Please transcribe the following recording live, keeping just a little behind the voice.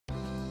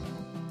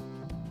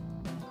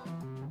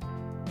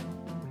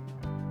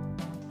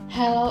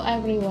Hello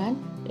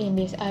everyone. In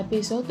this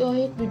episode,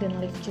 Wahid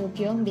didn't leave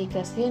Jukyung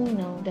because he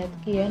knew that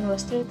Kyun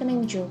was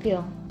threatening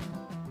Jukyung.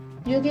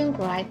 Jukyung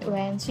cried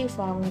when she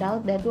found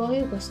out that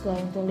Wahid was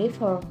going to leave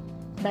her,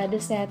 but the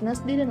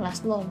sadness didn't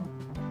last long.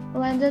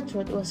 When the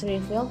truth was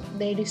revealed,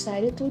 they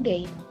decided to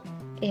date.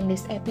 In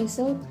this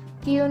episode,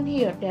 Kyun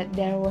heard that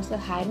there was a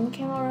hidden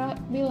camera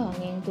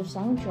belonging to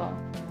Sangchol.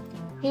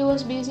 He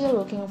was busy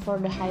looking for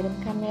the hidden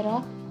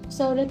camera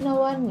so that no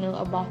one knew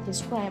about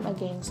his crime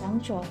against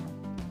Sangchol.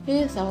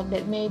 He thought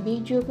that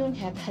maybe Jukyung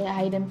had a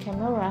hidden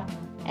camera,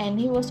 and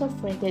he was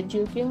afraid that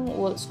Jukyung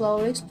would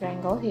slowly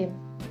strangle him.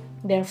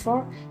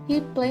 Therefore, he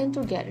planned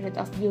to get rid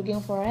of Jukyung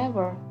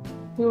forever.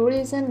 He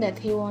reasoned that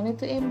he wanted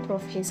to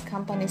improve his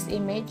company's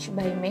image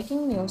by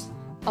making news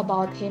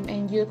about him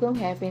and Jukyung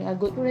having a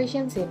good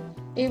relationship,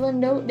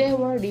 even though they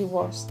were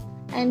divorced,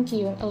 and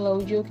Kyun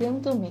allowed Jukyung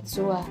to meet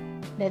Sua.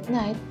 That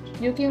night,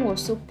 Jukyung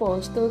was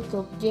supposed to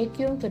take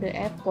Yekyung to the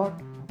airport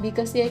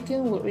because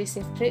Yekyung would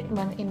receive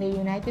treatment in the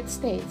United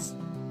States.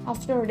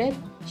 After that,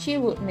 she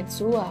would meet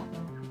Sua.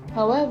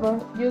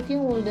 However,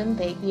 Jukyung wouldn't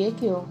take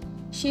Yekyung.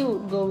 She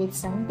would go with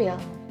Sangpil.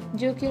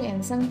 Jukyung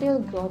and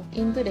Sangpil got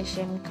into the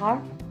same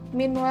car.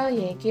 Meanwhile,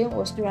 Yekyung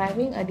was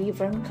driving a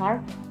different car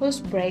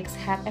whose brakes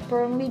had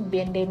apparently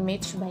been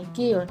damaged by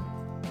Kyun.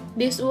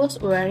 This was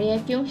where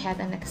Yekyung had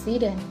an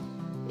accident.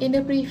 In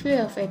the preview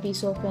of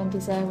episode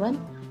 27,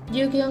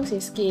 Jukyung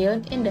sees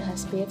Kyun in the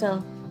hospital.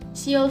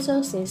 She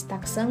also sees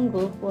Tak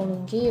Seung-gu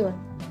pulling Kyun.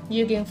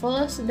 Jukyung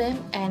follows them,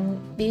 and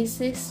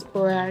this is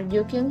where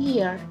Jukyung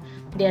hears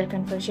their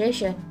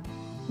conversation.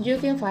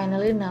 Jukyung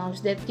finally knows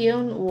that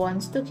Kyun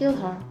wants to kill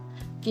her.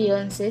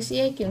 Kyun sees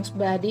Yekyung's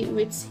body,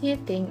 which he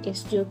thinks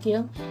is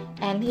Jukyung,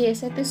 and he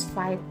is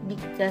satisfied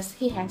because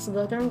he has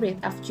gotten rid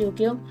of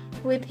Jukyung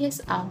with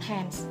his own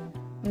hands.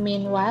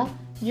 Meanwhile,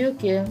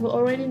 Jukyung, who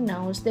already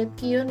knows that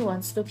Kyun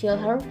wants to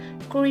kill her,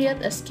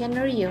 creates a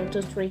scenario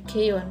to trick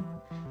Kyun.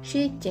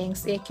 She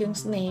changed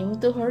Yekyung's name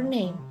to her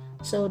name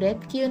so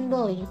that Kyun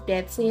believes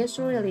that she is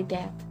really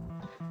dead.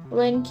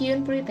 When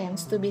Kyun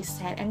pretends to be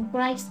sad and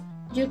cries,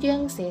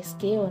 Jukyung says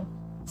Kyun.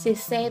 She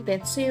said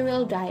that she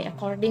will die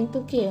according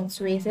to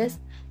Kyun's wishes,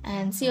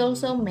 and she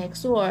also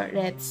makes sure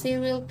that she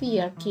will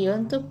tear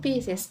Kyun to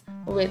pieces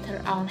with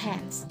her own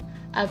hands.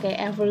 Okay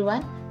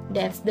everyone,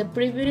 that's the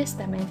preview this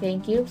time, and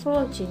thank you for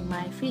watching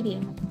my video.